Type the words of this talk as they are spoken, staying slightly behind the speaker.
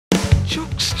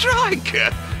Chuck Striker?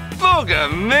 Bugger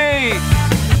me!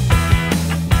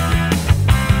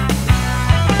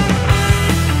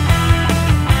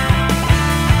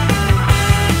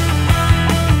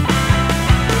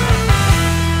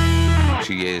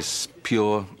 She is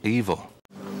pure evil.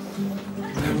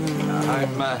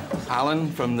 I'm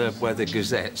Alan from the Weather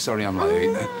Gazette. Sorry I'm late.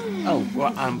 Oh,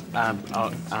 well,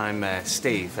 I'm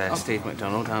Steve. Steve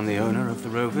McDonald. I'm the owner of the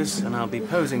Rovers, and I'll be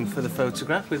posing for the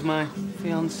photograph with my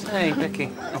fiancée, Becky.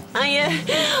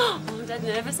 I'm dead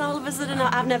nervous all of a sudden.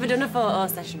 I've never done a photo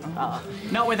session before.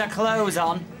 Not with her clothes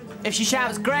on. If she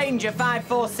shouts Granger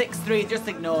 5463, just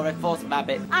ignore her. Force of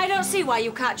habit. I don't see why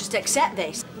you can't just accept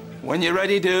this. When you're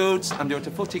ready, dudes, I'm doing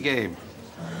a footy game.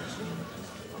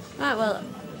 Right, well,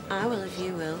 I will if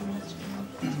you will.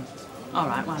 All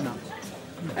right, why not?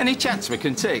 Any chance we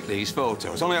can take these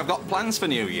photos? Only I've got plans for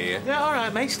New Year. Yeah, all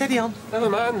right, mate. Steady on. Never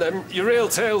mind them. Your real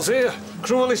tale's here.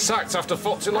 Cruelly sacked after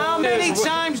 40 long How years. many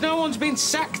times no one's been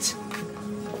sacked?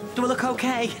 Do I look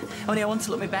okay? Only I want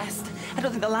to look my best. I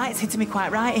don't think the light's hitting me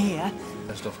quite right here.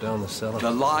 Stuff down the cellar. The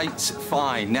light's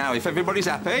fine. Now, if everybody's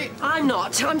happy... I'm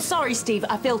not. I'm sorry, Steve.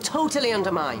 I feel totally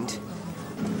undermined.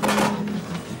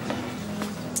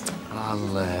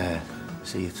 I'll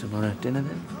see you tomorrow at dinner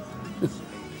then.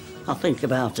 I'll think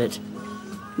about it.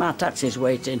 My taxi's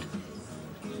waiting.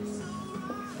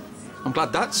 I'm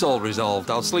glad that's all resolved.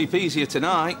 I'll sleep easier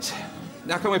tonight.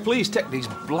 Now, can we please take these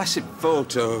blessed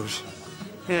photos?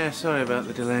 Yeah, sorry about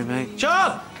the delay, mate.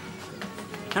 Sure!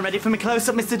 I'm ready for my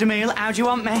close-up, Mr. DeMille. How do you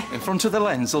want me? In front of the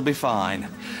lens will be fine.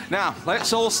 Now,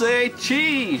 let's all say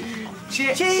cheese.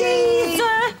 Cheers! Cheese!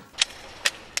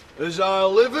 As I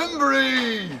live and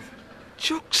breathe.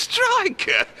 Chuck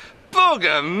Striker?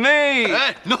 Bugger me!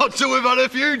 Not till we've had a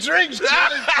few drinks,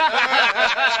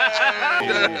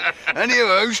 Any of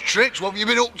those tricks, what have you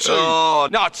been up to? Oh,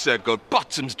 not so good.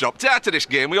 Bottom's dropped out of this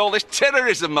game with all this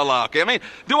terrorism malarkey. I mean,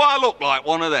 do I look like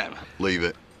one of them? Leave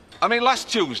it. I mean, last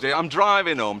Tuesday, I'm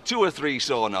driving home, 2 or 3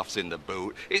 sawn-offs in the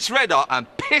boot. It's red hot and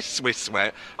piss with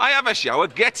sweat. I have a shower,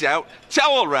 get out,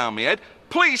 towel round my head.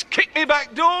 Please kick me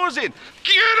back doors in.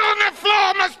 Get on the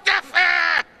floor,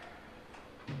 Mustafa!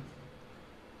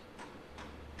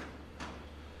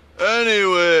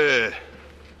 Anyway,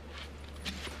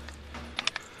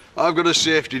 I've got a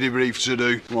safety debrief to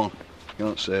do. Come on,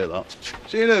 can't say that.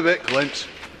 See you in a bit, Clint.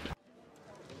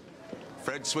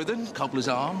 Fred Swithin, Cobbler's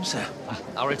Arms.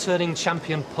 Our returning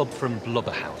champion pub from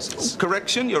Blubberhouses.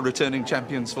 Correction, you're returning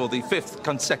champions for the 5th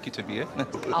consecutive year.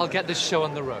 I'll get this show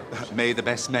on the road. May the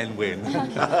best men win.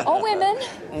 Or women.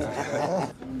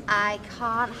 I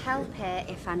can't help it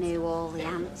if I knew all the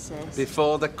answers.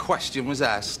 Before the question was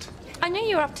asked, I knew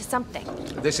you were up to something.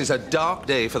 this is a dark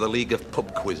day for the League of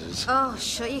Pub Quizzes. Oh,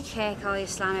 shut your cake, all you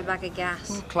slimy bag of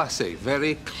gas. Classy,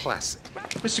 very classy.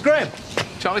 Mr. Graham.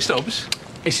 Charlie Stubbs?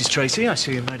 This is Tracy. I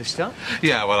see you made a start.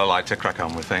 Yeah, well, I like to crack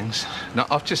on with things.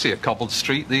 Not often to see a cobbled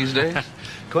street these days.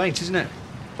 Quaint, isn't it?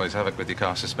 Plays havoc with your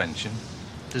car suspension.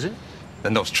 Does it?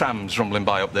 Then those trams rumbling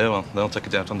by up there, well, they'll take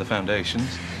it out on the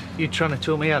foundations. You trying to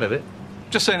talk me out of it?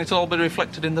 Just saying it'll all be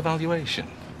reflected in the valuation.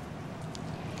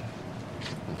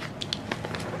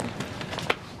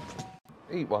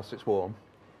 Eat whilst it's warm.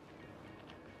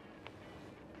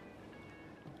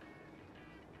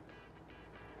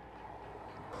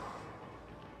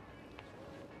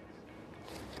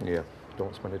 Yeah,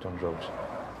 don't spend it on drugs.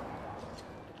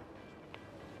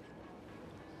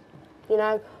 You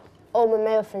know, all my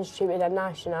male friends treat me dead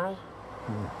nice, you know.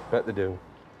 Bet they do.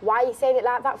 Why are you saying it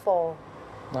like that for?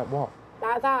 Like what?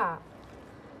 Like that?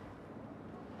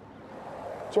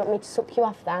 Do you want me to suck you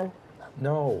off then?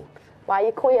 No. Why are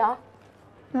you queer?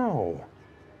 No.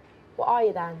 What are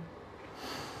you then?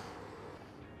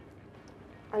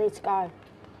 I need to go.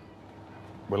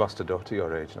 We lost a daughter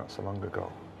your age not so long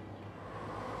ago.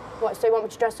 What, so you want me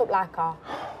to dress up like her?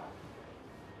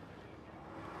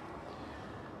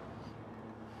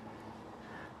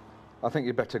 I think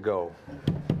you'd better go.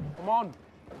 Come on.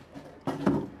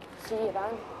 See you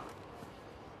then.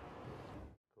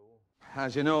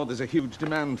 As you know, there's a huge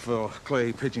demand for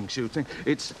clay pigeon shooting.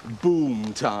 It's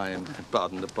boom time,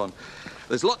 pardon the pun.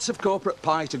 There's lots of corporate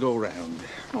pie to go round.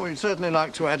 Well, we'd certainly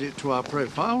like to add it to our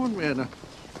profile, wouldn't we, Edna?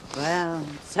 Well,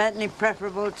 certainly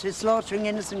preferable to slaughtering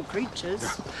innocent creatures.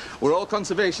 We're all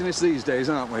conservationists these days,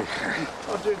 aren't we?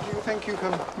 Oh, do you think you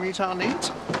can meet our needs?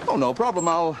 Oh, no problem.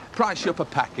 I'll price you up a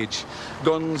package.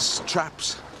 Guns,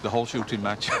 traps, the whole shooting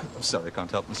match. I'm sorry, I can't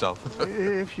help myself.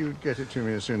 If you'd get it to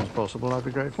me as soon as possible, I'd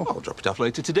be grateful. I'll drop it off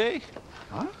later today.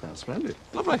 Ah, that's splendid.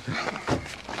 Lovely.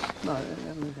 No,